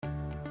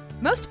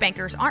Most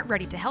bankers aren't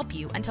ready to help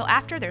you until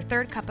after their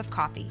third cup of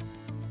coffee.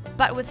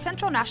 But with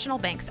Central National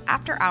Bank's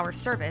after-hours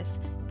service,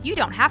 you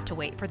don't have to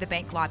wait for the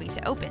bank lobby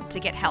to open to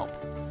get help.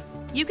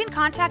 You can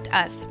contact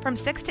us from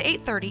 6 to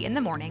 8:30 in the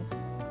morning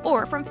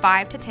or from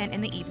 5 to 10 in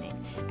the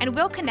evening, and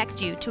we'll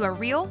connect you to a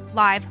real,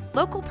 live,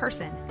 local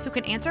person who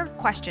can answer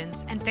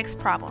questions and fix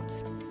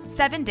problems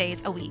 7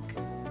 days a week.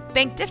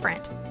 Bank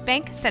different.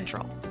 Bank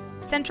Central.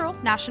 Central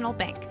National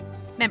Bank.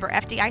 Member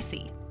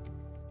FDIC.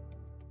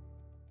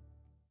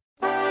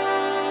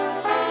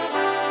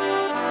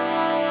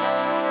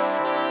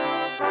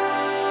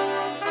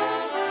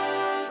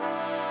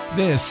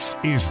 This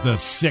is the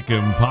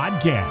Sick'em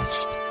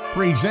Podcast,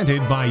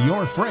 presented by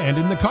your friend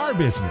in the car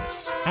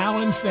business,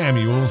 Alan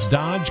Samuels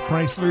Dodge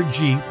Chrysler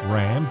Jeep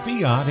Ram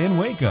Fiat in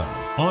Waco.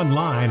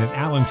 Online at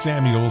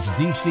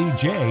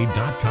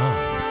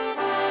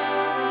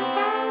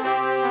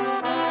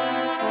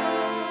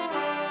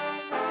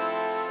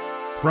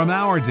alansamuelsdcj.com. From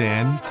our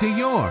den to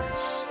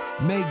yours,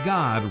 may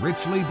God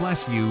richly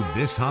bless you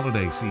this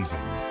holiday season.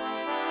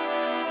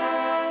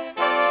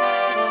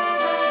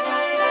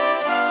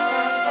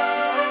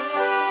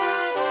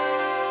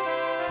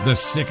 The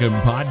Sick'em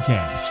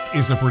Podcast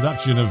is a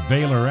production of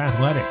Baylor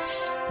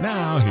Athletics.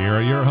 Now, here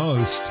are your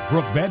hosts,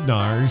 Brooke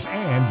Bednarz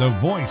and the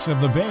voice of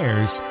the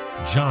Bears,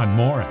 John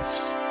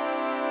Morris.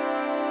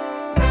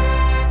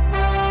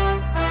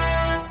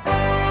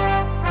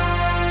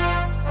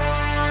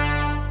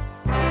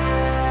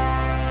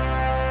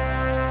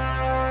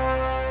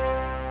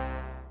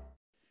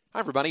 Hi,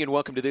 everybody, and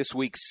welcome to this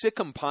week's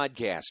Sick'em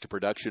Podcast, a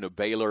production of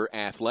Baylor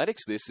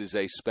Athletics. This is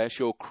a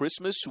special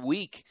Christmas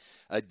week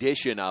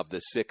edition of the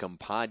Sick'em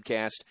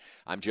Podcast.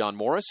 I'm John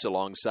Morris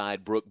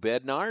alongside Brooke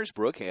Bednarz.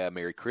 Brooke,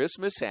 Merry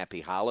Christmas,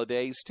 Happy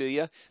Holidays to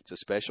you. It's a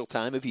special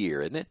time of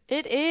year, isn't it?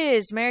 It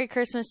is. Merry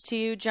Christmas to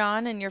you,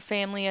 John, and your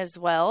family as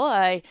well.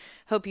 I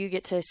hope you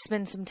get to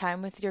spend some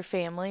time with your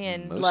family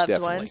and Most loved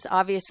definitely. ones.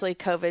 Obviously,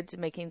 COVID's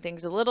making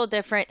things a little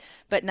different,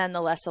 but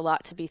nonetheless, a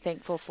lot to be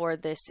thankful for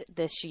this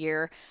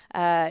year.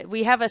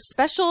 We have a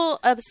special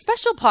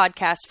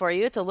podcast for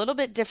you. It's a little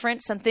bit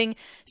different, something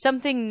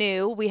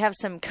new. We have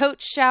some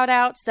coach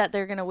shout-outs that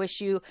they're going to wish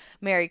you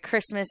Merry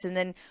Christmas. And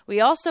then we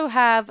also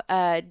have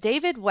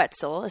David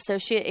Wetzel,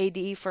 Associate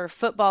AD for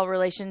Football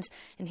Relations,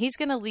 and he's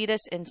going to lead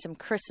us in some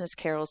Christmas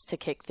carols to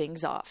kick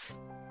things off.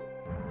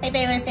 Hey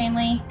Baylor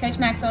family, Coach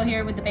Maxwell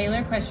here with the Baylor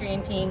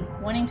Equestrian Team,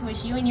 wanting to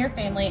wish you and your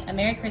family a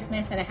Merry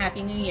Christmas and a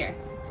Happy New Year.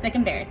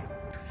 Sick'em Bears.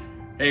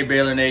 Hey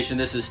Baylor Nation,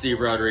 this is Steve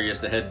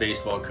Rodriguez, the head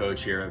baseball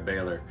coach here at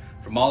Baylor.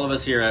 From all of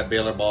us here at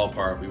Baylor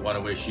Ballpark, we want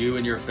to wish you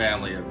and your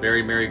family a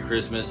very Merry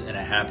Christmas and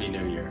a Happy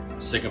New Year.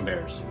 Sick'em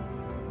Bears.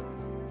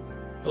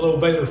 Hello,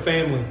 Baylor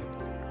family.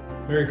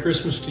 Merry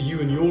Christmas to you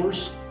and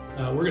yours.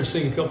 We're going to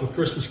sing a couple of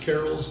Christmas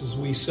carols as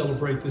we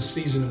celebrate this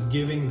season of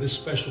giving, this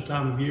special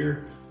time of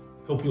year.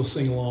 Hope you'll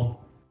sing along.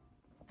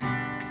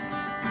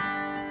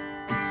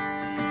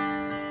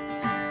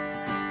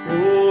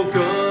 Oh,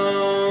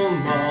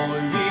 come all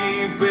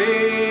ye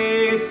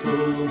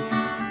faithful,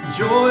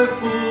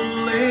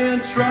 joyful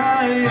and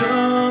triumphant.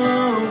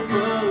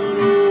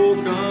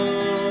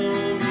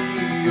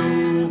 Oh,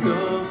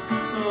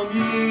 come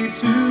ye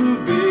to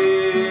Bethlehem.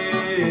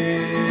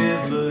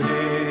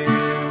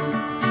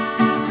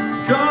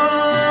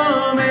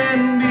 Come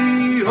and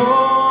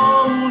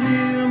behold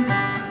him,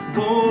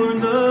 born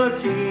the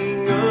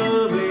King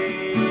of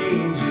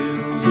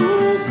angels.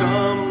 Oh,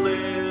 come,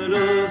 let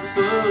us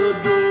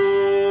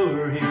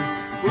adore him.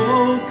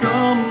 Oh,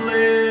 come,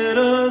 let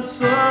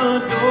us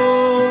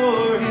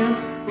adore him.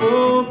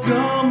 Oh,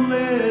 come,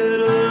 let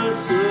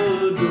us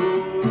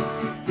adore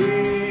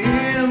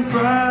him,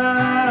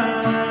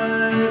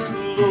 Christ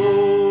the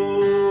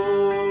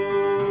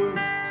Lord.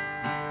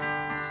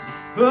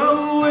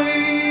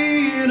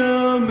 Away in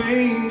a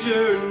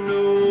manger,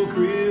 no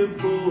crib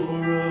for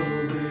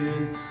a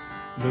bed,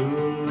 the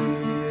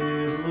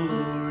little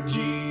Lord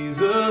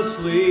Jesus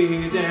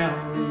laid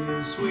down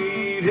his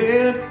sweet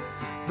head.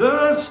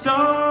 The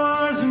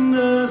stars in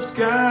the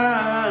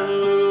sky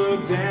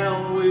looked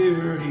down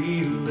where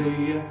he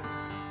lay.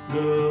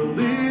 The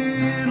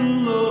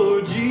little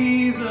Lord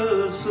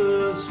Jesus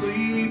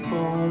asleep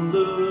on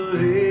the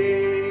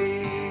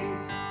hay.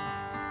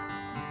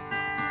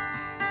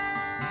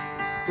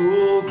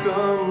 Oh,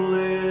 come,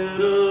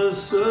 let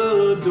us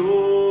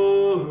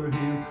adore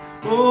him.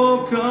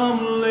 Oh,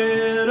 come,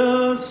 let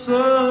us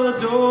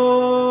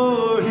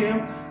adore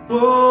him.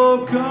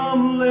 Oh,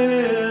 come,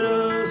 let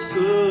us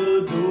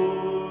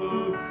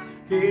adore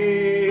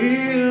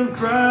him,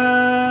 Christ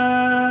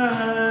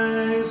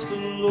the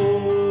Lord.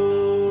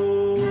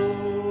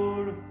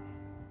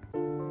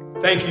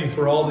 Thank you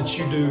for all that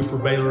you do for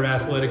Baylor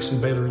Athletics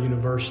and Baylor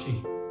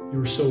University.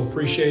 You are so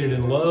appreciated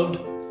and loved.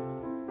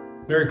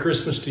 Merry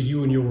Christmas to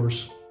you and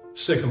yours.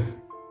 Sick'em.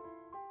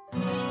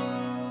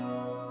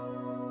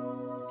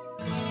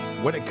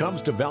 When it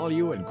comes to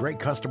value and great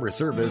customer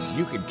service,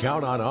 you can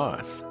count on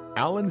us.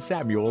 Allen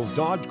Samuels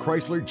Dodge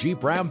Chrysler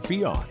Jeep Ram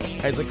Fiat.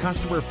 As a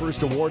Customer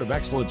First Award of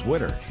Excellence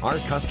winner, our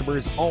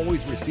customers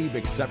always receive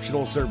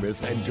exceptional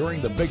service, and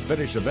during the Big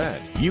Finish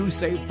event, you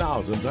save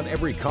thousands on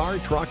every car,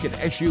 truck, and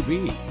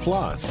SUV.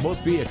 Plus,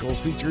 most vehicles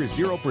feature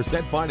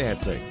 0%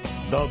 financing.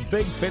 The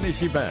Big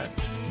Finish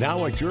event,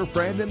 now at your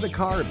friend in the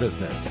car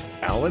business,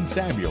 Allen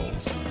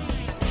Samuels.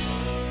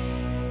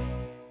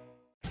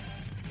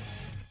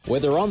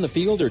 Whether on the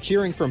field or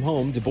cheering from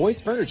home, Du Bois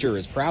Furniture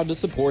is proud to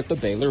support the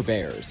Baylor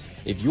Bears.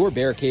 If your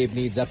bear cave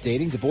needs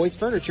updating, Du Bois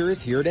Furniture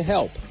is here to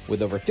help.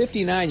 With over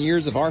 59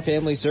 years of our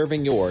family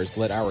serving yours,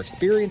 let our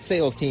experienced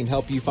sales team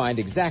help you find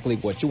exactly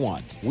what you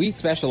want. We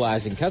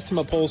specialize in custom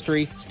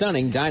upholstery,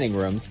 stunning dining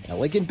rooms,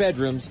 elegant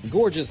bedrooms,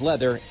 gorgeous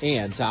leather,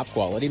 and top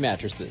quality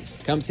mattresses.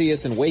 Come see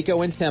us in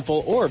Waco and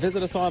Temple, or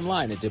visit us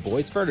online at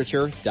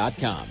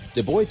DuBoisFurniture.com.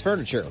 Du Bois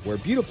Furniture, where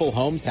beautiful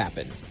homes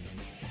happen.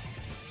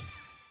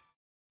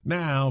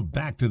 Now,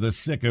 back to the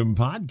Sikkim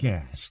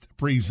Podcast,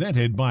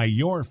 presented by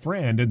your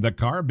friend in the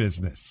car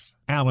business,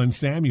 Allen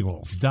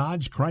Samuels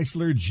Dodge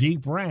Chrysler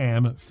Jeep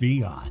Ram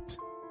Fiat.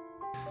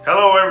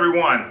 Hello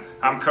everyone,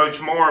 I'm Coach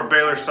Moore of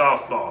Baylor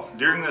Softball.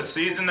 During the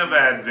season of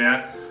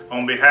Advent,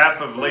 on behalf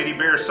of Lady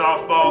Bear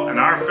Softball and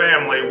our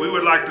family, we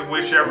would like to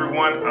wish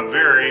everyone a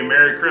very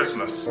Merry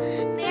Christmas.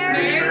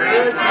 Merry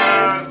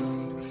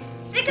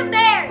Christmas! Sikkim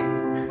Bears!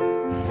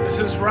 This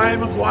is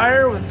Ryan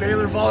McGuire with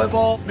Baylor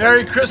Volleyball.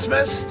 Merry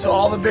Christmas to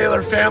all the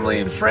Baylor family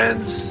and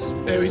friends.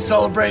 May we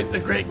celebrate the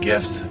great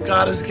gift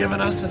God has given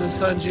us in His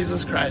Son,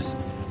 Jesus Christ.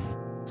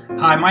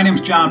 Hi, my name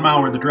is John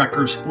Maurer, the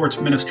Director of Sports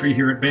Ministry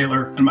here at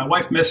Baylor, and my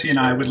wife Missy and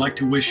I would like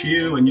to wish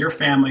you and your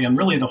family and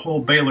really the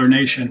whole Baylor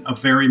Nation a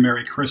very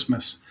Merry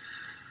Christmas.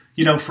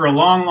 You know, for a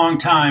long, long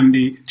time,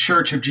 the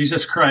Church of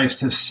Jesus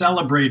Christ has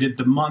celebrated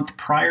the month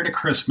prior to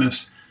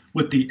Christmas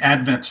with the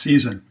Advent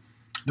season.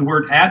 The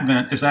word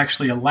Advent is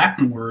actually a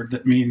Latin word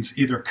that means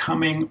either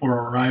coming or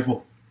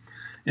arrival.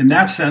 In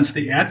that sense,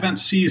 the Advent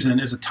season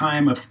is a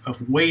time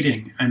of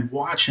waiting and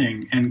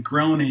watching and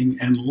groaning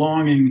and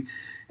longing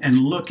and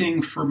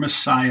looking for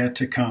Messiah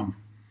to come.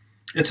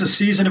 It's a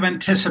season of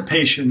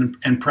anticipation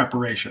and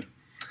preparation.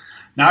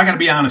 Now, I got to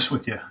be honest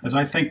with you. As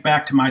I think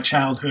back to my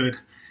childhood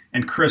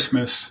and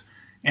Christmas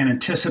and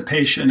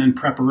anticipation and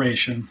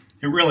preparation,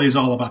 it really is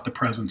all about the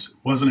presents,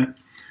 wasn't it?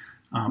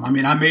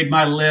 I made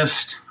my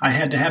list. I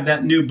had to have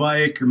that new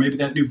bike or maybe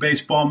that new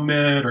baseball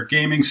mitt or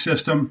gaming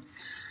system.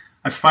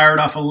 I fired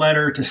off a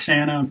letter to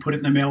Santa and put it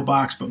in the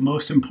mailbox, but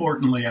most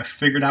importantly, I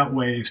figured out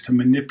ways to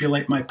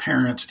manipulate my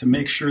parents to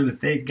make sure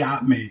that they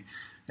got me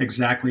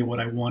exactly what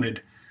I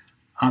wanted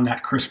on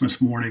that Christmas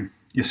morning.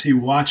 You see,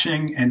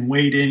 watching and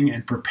waiting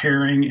and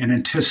preparing and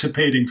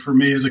anticipating for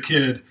me as a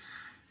kid,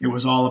 it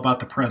was all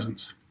about the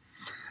presents.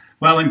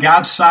 Well, in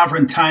God's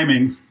sovereign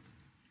timing,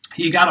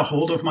 He got a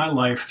hold of my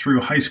life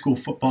through high school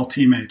football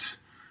teammates.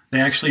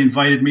 They actually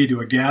invited me to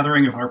a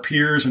gathering of our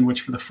peers in which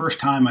for the first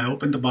time I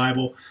opened the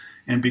Bible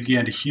and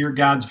began to hear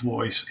God's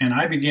voice, and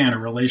I began a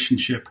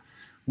relationship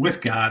with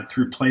God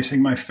through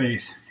placing my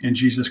faith in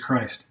Jesus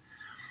Christ.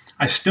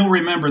 I still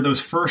remember those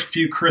first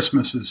few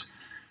Christmases,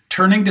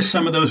 turning to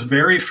some of those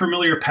very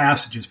familiar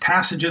passages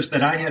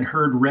that I had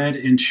heard read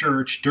in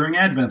church during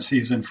Advent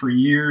season for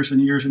years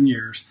and years and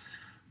years,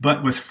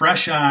 but with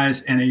fresh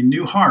eyes and a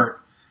new heart.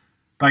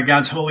 By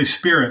God's Holy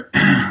Spirit,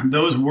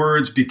 those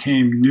words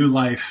became new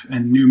life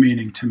and new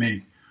meaning to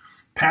me.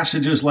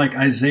 Passages like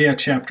Isaiah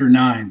chapter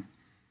 9,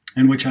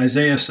 in which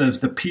Isaiah says,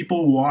 "The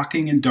people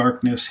walking in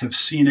darkness have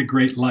seen a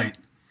great light.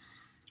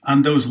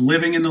 On those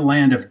living in the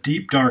land of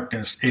deep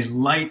darkness, a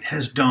light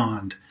has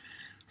dawned.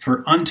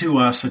 For unto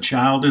us a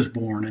child is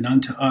born, and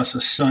unto us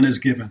a son is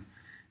given,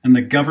 and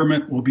the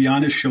government will be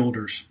on his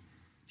shoulders.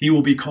 He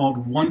will be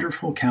called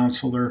Wonderful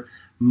Counselor,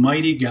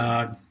 Mighty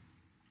God,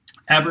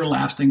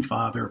 Everlasting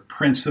Father,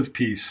 Prince of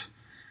Peace.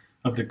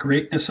 Of the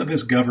greatness of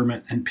his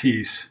government and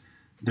peace,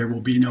 there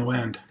will be no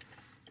end."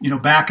 You know,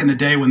 back in the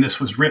day when this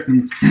was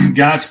written,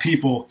 God's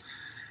people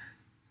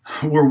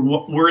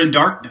were in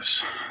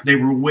darkness. They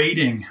were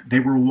waiting. They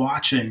were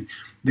watching.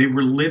 They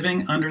were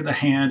living under the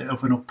hand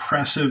of an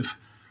oppressive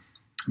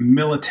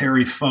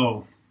military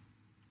foe.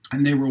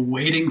 And they were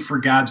waiting for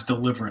God's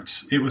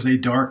deliverance. It was a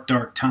dark,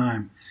 dark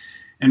time.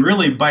 And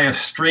really, by a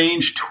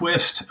strange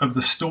twist of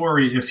the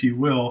story, if you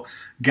will,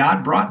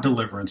 God brought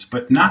deliverance,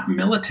 but not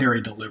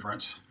military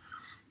deliverance,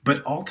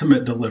 but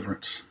ultimate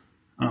deliverance.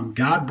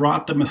 God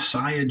brought the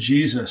Messiah,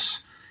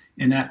 Jesus,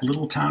 in that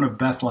little town of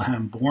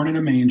Bethlehem, born in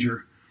a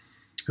manger,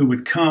 who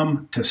would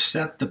come to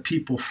set the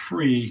people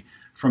free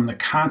from the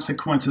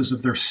consequences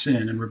of their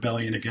sin and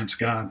rebellion against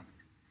God.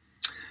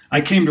 I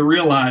came to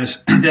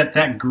realize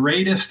that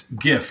greatest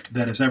gift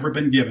that has ever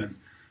been given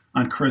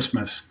on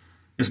Christmas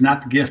is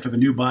not the gift of a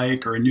new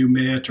bike or a new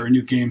mitt or a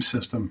new game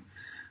system,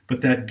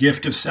 but that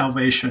gift of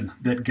salvation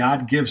that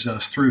God gives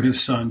us through his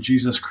Son,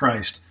 Jesus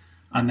Christ,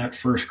 on that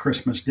first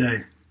Christmas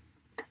day.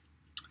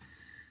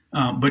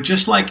 But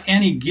just like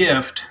any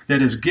gift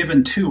that is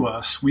given to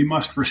us, we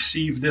must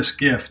receive this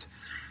gift.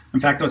 In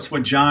fact, that's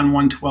what John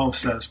 1:12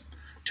 says.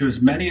 "To as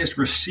many as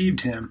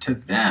received him, to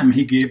them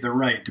he gave the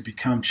right to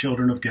become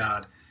children of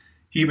God,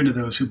 even to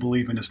those who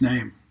believe in his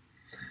name.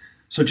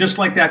 So just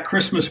like that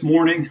Christmas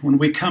morning when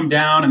we come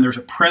down and there's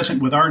a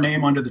present with our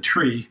name under the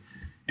tree,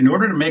 in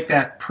order to make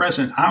that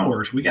present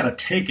ours, we got to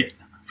take it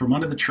from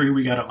under the tree,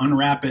 we got to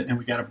unwrap it, and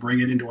we got to bring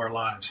it into our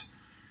lives.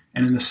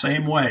 And in the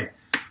same way,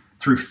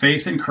 through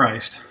faith in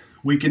Christ,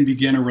 we can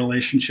begin a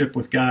relationship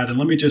with God. And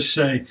let me just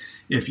say,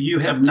 if you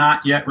have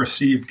not yet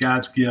received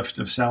God's gift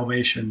of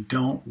salvation,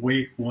 don't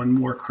wait one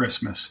more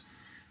Christmas.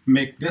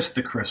 Make this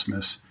the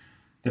Christmas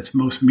that's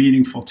most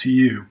meaningful to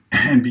you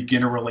and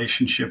begin a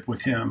relationship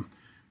with him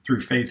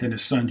through faith in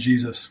his son,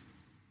 Jesus.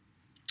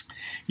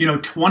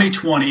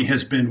 2020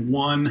 has been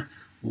one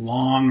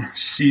long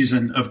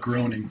season of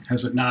groaning,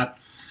 has it not?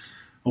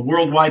 A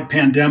worldwide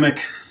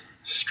pandemic,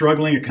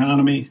 struggling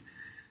economy.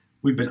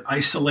 We've been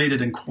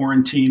isolated in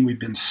quarantine. We've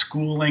been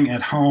schooling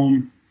at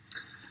home,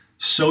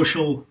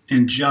 social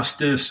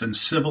injustice and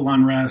civil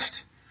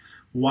unrest,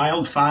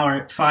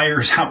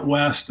 wildfires out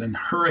west and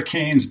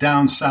hurricanes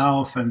down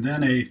south, and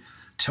then a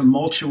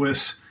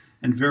tumultuous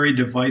and very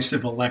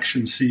divisive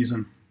election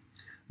season.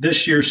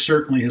 This year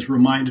certainly has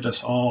reminded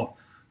us all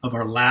of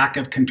our lack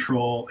of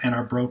control and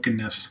our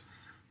brokenness,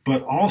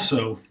 but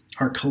also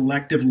our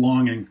collective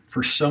longing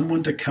for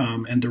someone to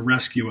come and to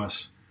rescue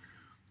us.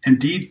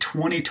 Indeed,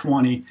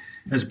 2020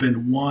 has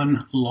been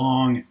one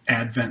long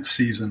Advent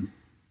season.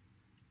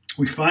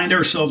 We find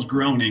ourselves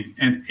groaning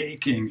and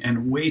aching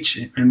and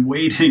waiting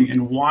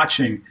and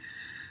watching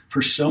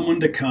for someone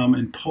to come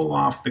and pull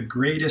off the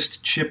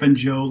greatest Chip and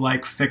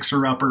Joe-like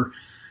fixer-upper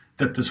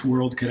that this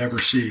world could ever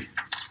see.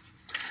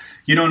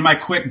 In my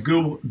quick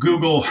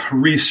Google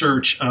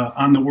research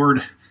on the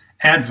word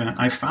Advent,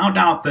 I found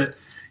out that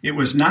it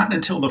was not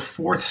until the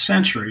 4th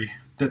century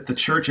that the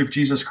Church of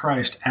Jesus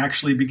Christ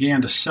actually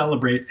began to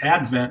celebrate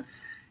Advent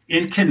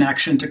in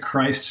connection to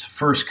Christ's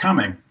first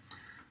coming.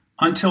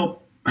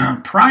 Until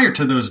prior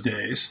to those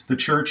days, the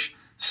church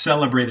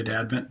celebrated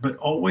Advent, but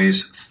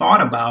always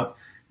thought about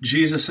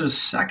Jesus'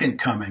 second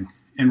coming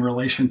in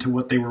relation to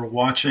what they were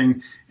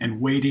watching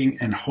and waiting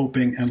and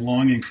hoping and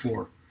longing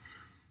for.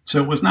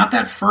 So it was not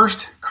that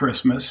first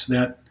Christmas,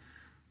 that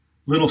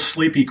little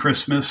sleepy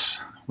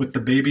Christmas with the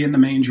baby in the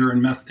manger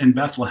in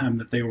Bethlehem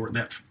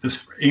that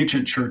this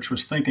ancient church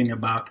was thinking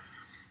about,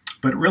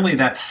 but really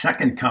that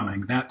second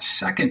coming, that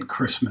second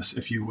Christmas,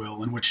 if you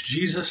will, in which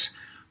Jesus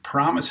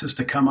promises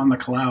to come on the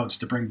clouds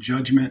to bring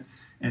judgment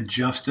and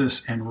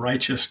justice and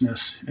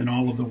righteousness in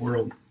all of the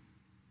world.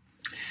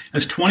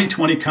 As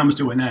 2020 comes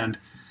to an end,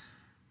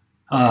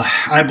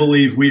 I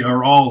believe we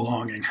are all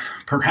longing,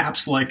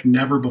 perhaps like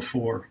never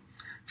before,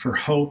 for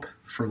hope,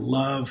 for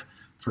love,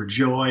 for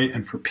joy,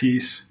 and for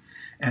peace.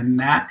 And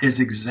that is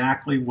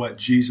exactly what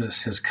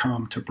Jesus has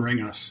come to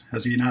bring us,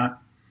 has he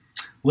not?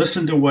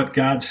 Listen to what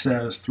God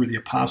says through the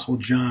Apostle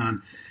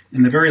John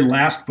in the very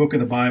last book of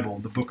the Bible,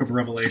 the book of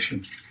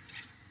Revelation.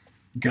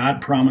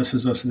 God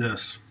promises us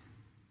this.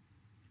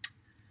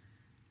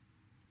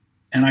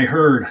 And I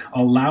heard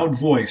a loud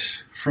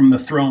voice from the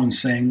throne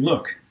saying,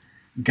 "Look,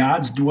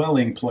 God's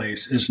dwelling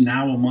place is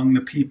now among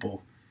the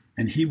people,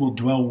 and he will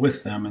dwell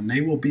with them, and they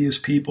will be his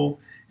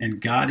people,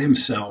 and God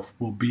himself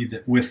will be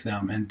with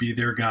them and be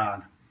their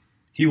God.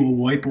 He will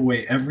wipe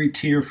away every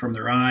tear from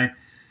their eye.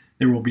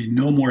 There will be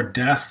no more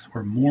death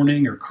or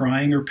mourning or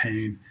crying or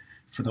pain,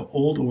 for the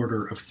old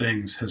order of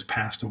things has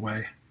passed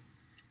away."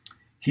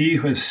 He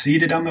who is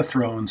seated on the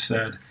throne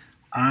said,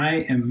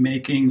 "I am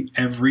making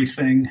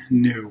everything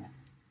new."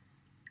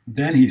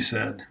 Then he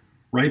said,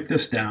 "Write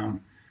this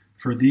down,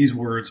 for these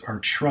words are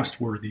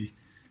trustworthy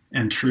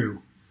and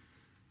true."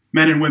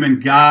 Men and women,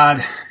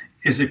 God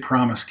is a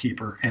promise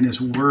keeper, and his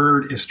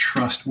word is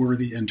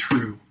trustworthy and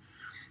true.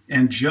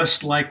 And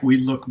just like we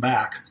look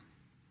back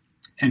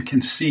and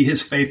can see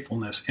his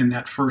faithfulness in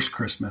that first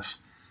Christmas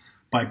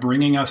by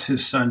bringing us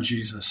his son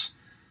Jesus,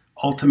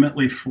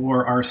 ultimately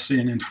for our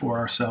sin and for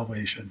our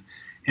salvation,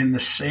 in the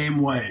same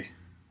way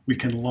we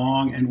can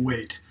long and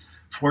wait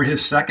for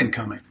his second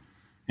coming,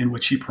 in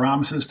which he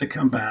promises to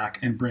come back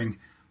and bring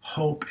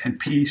hope and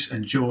peace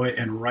and joy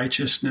and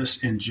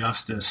righteousness and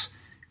justice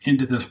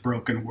into this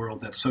broken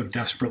world that so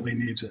desperately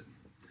needs it.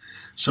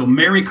 So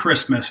Merry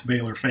Christmas,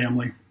 Baylor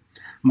family.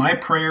 My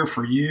prayer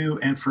for you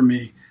and for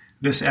me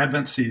this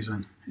Advent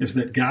season is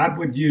that God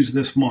would use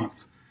this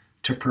month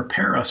to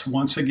prepare us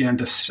once again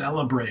to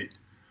celebrate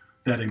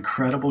that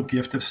incredible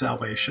gift of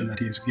salvation that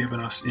he's given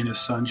us in his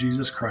son,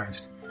 Jesus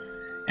Christ.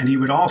 And he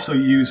would also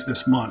use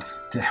this month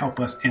to help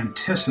us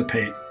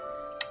anticipate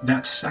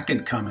that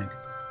second coming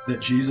that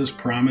Jesus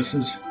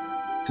promises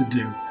to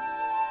do,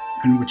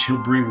 in which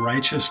he'll bring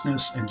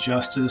righteousness and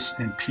justice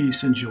and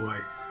peace and joy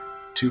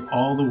to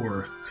all the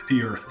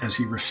earth as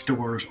he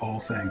restores all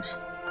things.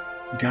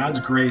 God's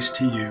grace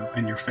to you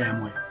and your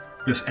family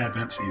this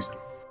Advent season.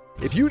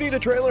 If you need a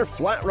trailer,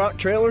 Flat Rock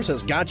Trailers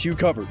has got you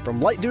covered.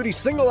 From light-duty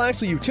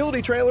single-axle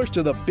utility trailers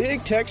to the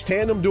Big Tex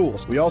tandem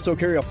duals. We also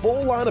carry a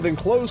full line of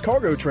enclosed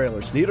cargo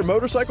trailers. Need a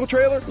motorcycle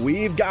trailer?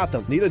 We've got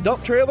them. Need a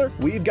dump trailer?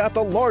 We've got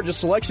the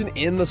largest selection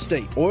in the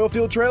state.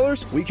 Oilfield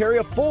trailers? We carry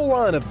a full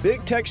line of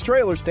Big Tex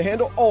trailers to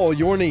handle all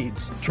your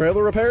needs.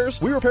 Trailer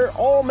repairs? We repair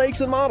all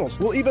makes and models.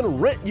 We'll even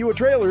rent you a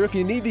trailer if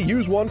you need to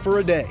use one for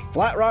a day.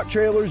 Flat Rock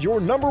Trailers, your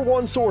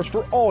 #1 source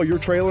for all your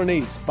trailer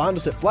needs. Find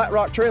us at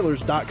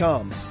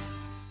flatrocktrailers.com.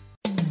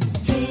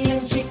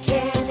 TNG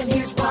can, and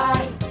here's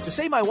why. To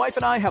say my wife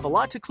and I have a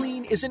lot to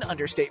clean is an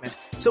understatement.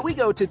 So we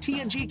go to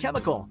TNG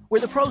Chemical, where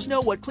the pros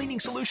know what cleaning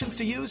solutions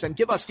to use and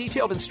give us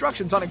detailed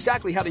instructions on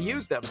exactly how to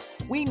use them.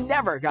 We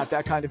never got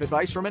that kind of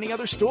advice from any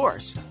other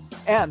stores.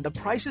 And the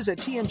prices at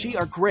TNG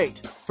are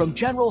great. From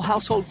general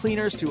household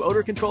cleaners to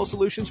odor control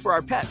solutions for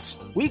our pets.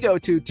 We go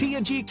to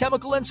TNG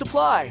Chemical and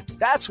Supply.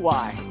 That's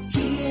why.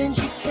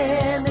 TNG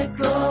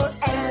Chemical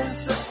and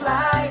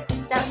Supply.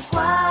 That's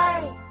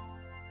why.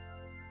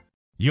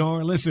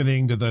 You're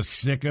listening to the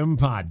Sick'em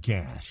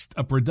Podcast,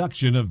 a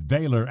production of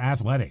Baylor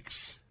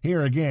Athletics.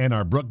 Here again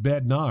are Brooke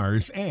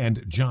Bednars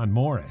and John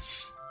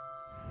Morris.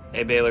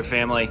 Hey Baylor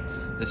family,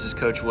 this is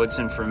Coach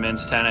Woodson from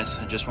men's tennis.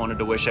 I just wanted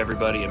to wish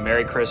everybody a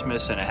Merry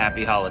Christmas and a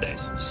Happy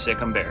Holidays.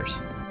 Sick'em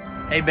Bears.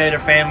 Hey Baylor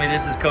family,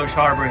 this is Coach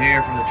Harbour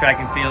here from the track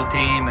and field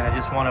team, and I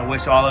just want to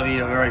wish all of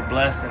you a very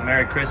blessed and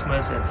Merry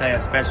Christmas and say a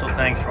special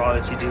thanks for all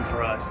that you do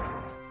for us.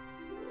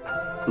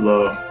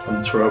 Hello,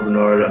 I'm Terrell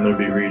Bernard. I'm going to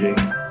be reading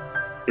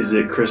Is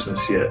It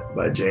Christmas Yet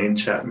by Jane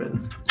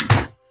Chapman.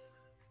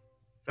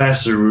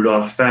 Faster,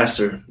 Rudolph,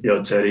 faster,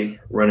 yelled Teddy,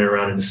 running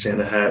around in a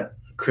Santa hat.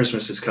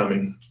 Christmas is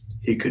coming.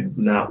 He could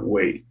not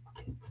wait.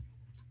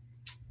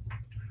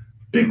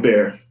 Big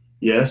Bear,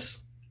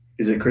 yes?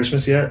 Is it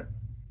Christmas yet?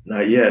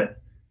 Not yet.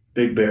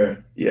 Big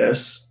Bear,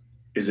 yes?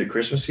 Is it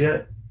Christmas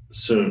yet?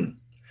 Soon.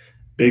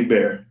 Big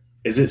Bear,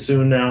 is it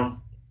soon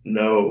now?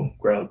 No,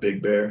 growled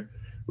Big Bear.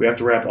 We have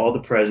to wrap all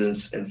the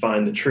presents and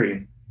find the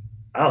tree.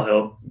 I'll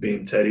help,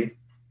 beamed Teddy.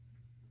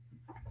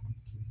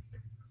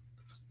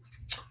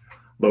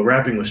 But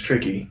wrapping was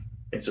tricky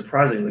and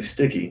surprisingly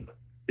sticky.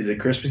 Is it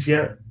Christmas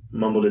yet?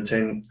 Mumbled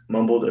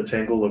a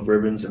tangle of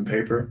ribbons and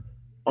paper.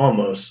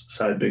 Almost,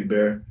 sighed Big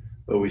Bear,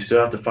 but we still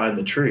have to find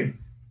the tree.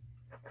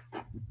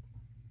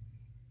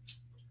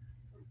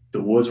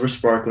 The woods were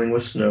sparkling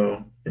with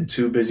snow, and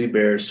two busy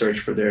bears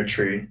searched for their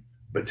tree,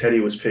 but Teddy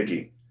was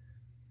picky.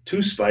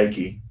 Too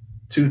spiky,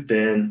 too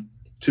thin,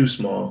 too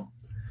small.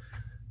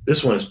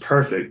 This one is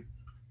perfect.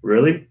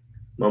 Really?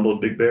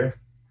 Mumbled Big Bear.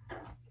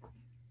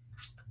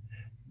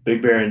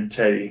 Big Bear and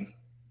Teddy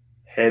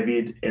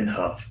heavied and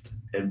huffed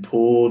and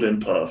pulled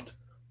and puffed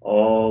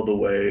all the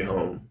way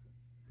home.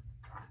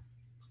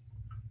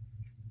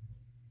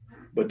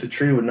 But the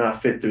tree would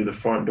not fit through the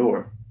front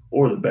door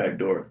or the back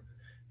door.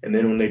 And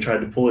then when they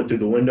tried to pull it through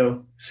the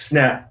window,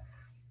 snap!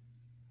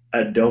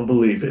 I don't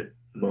believe it,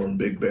 moaned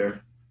Big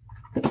Bear.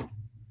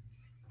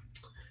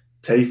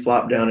 Teddy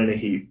flopped down in a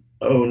heap.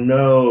 Oh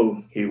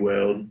no, he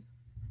wailed.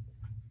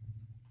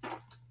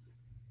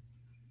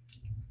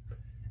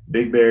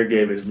 Big Bear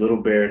gave his little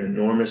bear an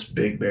enormous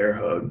Big Bear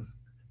hug.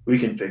 We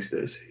can fix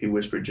this, he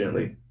whispered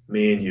gently.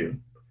 Me and you.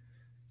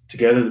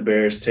 Together the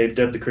bears taped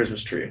up the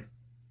Christmas tree.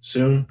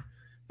 Soon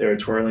there were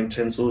twirling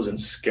tinsels and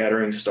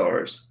scattering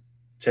stars.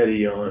 Teddy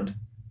yawned.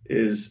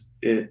 Is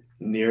it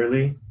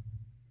nearly?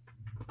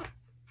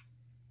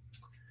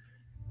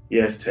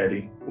 Yes,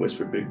 Teddy,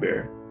 whispered Big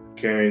Bear,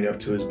 carrying up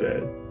to his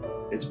bed.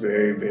 It's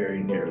very,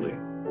 very nearly.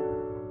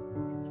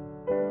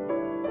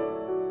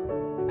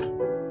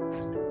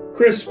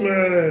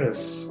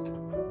 Christmas!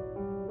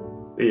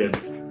 The end.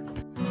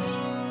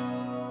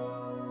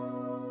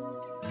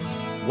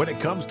 When it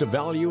comes to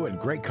value and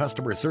great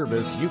customer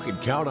service, you can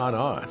count on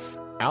us.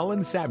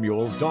 Allen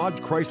Samuels Dodge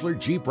Chrysler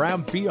Jeep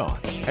Ram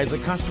Fiat. As a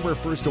Customer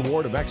First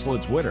Award of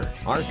Excellence winner,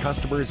 our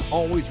customers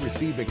always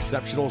receive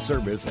exceptional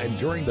service, and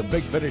during the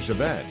Big Finish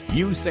event,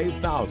 you save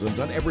thousands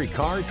on every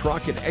car,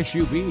 truck, and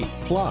SUV.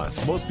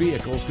 Plus, most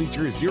vehicles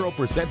feature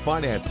 0%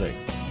 financing.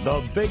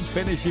 The Big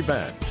Finish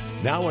event.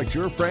 Now at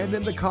your friend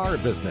in the car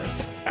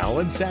business,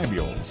 Allen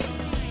Samuels.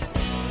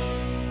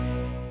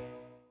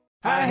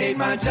 I hate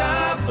my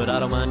job, but I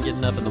don't mind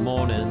getting up in the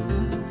morning.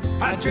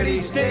 I dread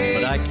each day,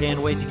 but I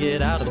can't wait to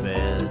get out of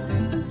bed.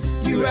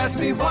 You ask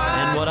me why,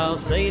 and what I'll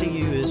say to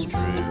you is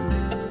true.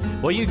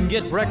 Well, you can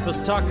get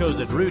breakfast tacos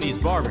at Rudy's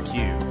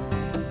Barbecue.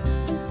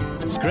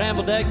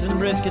 Scrambled eggs and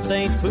brisket,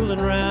 they ain't fooling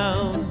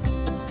around.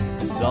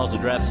 Salsa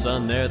drap,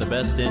 son, they're the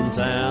best in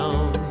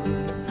town.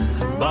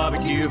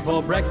 Barbecue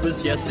for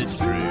breakfast, yes, it's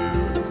true.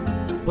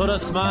 Put a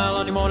smile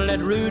on your morning at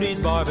Rudy's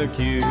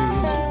Barbecue.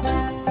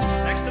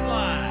 Next in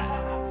line.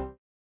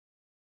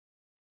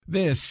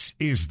 This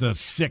is the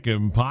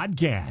Sick'em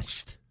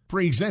Podcast,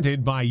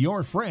 presented by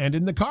your friend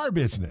in the car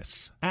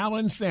business,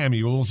 Allen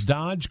Samuels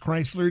Dodge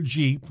Chrysler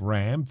Jeep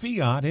Ram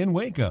Fiat in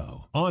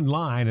Waco.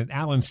 Online at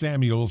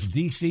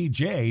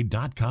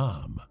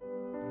allensamuelsdcj.com.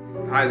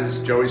 Hi, this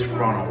is Joey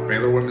Soprano,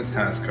 Baylor women's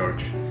tennis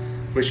coach.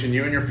 Wishing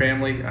you and your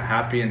family a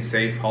happy and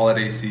safe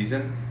holiday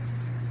season.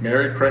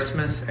 Merry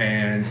Christmas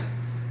and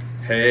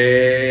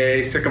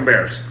hey, Sikkim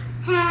Bears.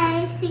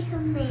 Hey,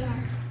 Sikkim Bears.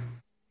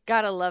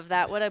 Gotta love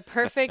that. What a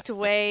perfect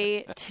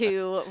way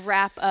to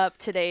wrap up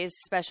today's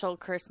special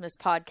Christmas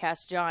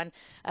podcast, John.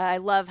 I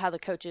love how the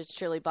coaches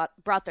truly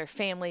brought their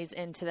families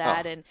into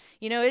that. And,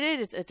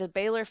 it's a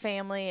Baylor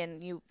family,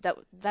 and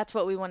that's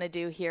what we want to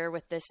do here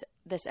with this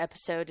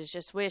episode, is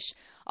just wish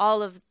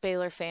all of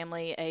Baylor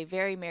family a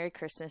very Merry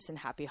Christmas and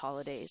Happy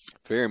Holidays.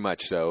 Very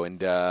much so.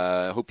 And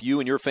I hope you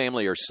and your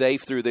family are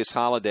safe through this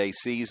holiday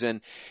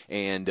season.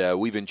 And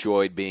we've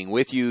enjoyed being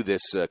with you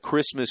this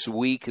Christmas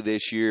week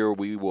this year.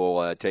 We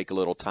will take a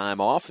little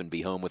time off and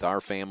be home with our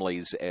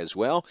families as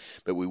well.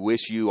 But we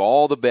wish you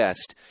all the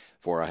best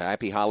for a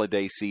happy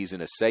holiday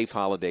season, a safe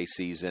holiday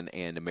season,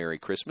 and a Merry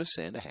Christmas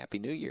and a Happy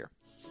New Year.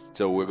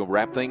 So we're going to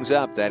wrap things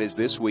up. That is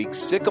this week's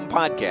Sikkim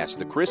Podcast,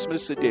 the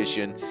Christmas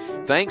edition.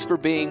 Thanks for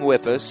being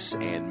with us,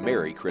 and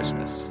Merry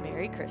Christmas.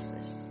 Merry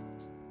Christmas.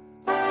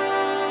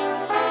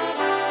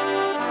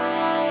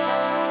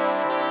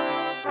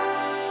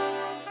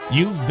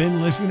 You've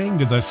been listening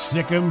to the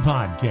Sikkim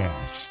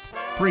Podcast,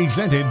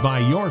 presented by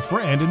your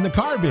friend in the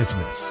car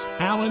business,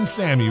 Alan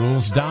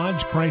Samuels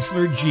Dodge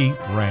Chrysler Jeep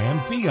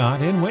Ram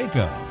Fiat in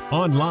Waco.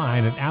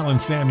 Online at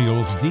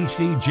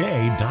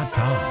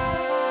alansamuelsdcj.com.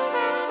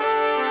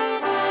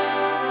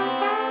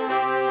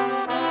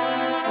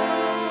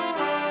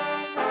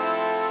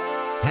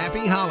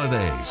 Happy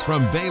holidays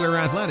from Baylor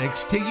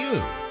Athletics to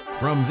you.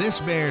 From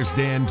this Bears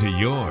Den to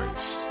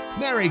yours.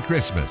 Merry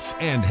Christmas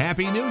and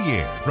Happy New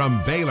Year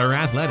from Baylor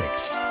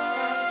Athletics.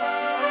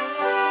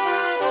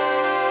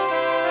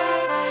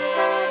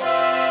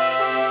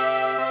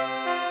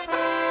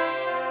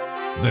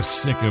 The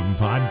Sikkim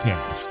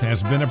Podcast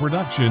has been a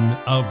production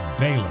of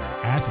Baylor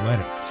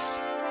Athletics.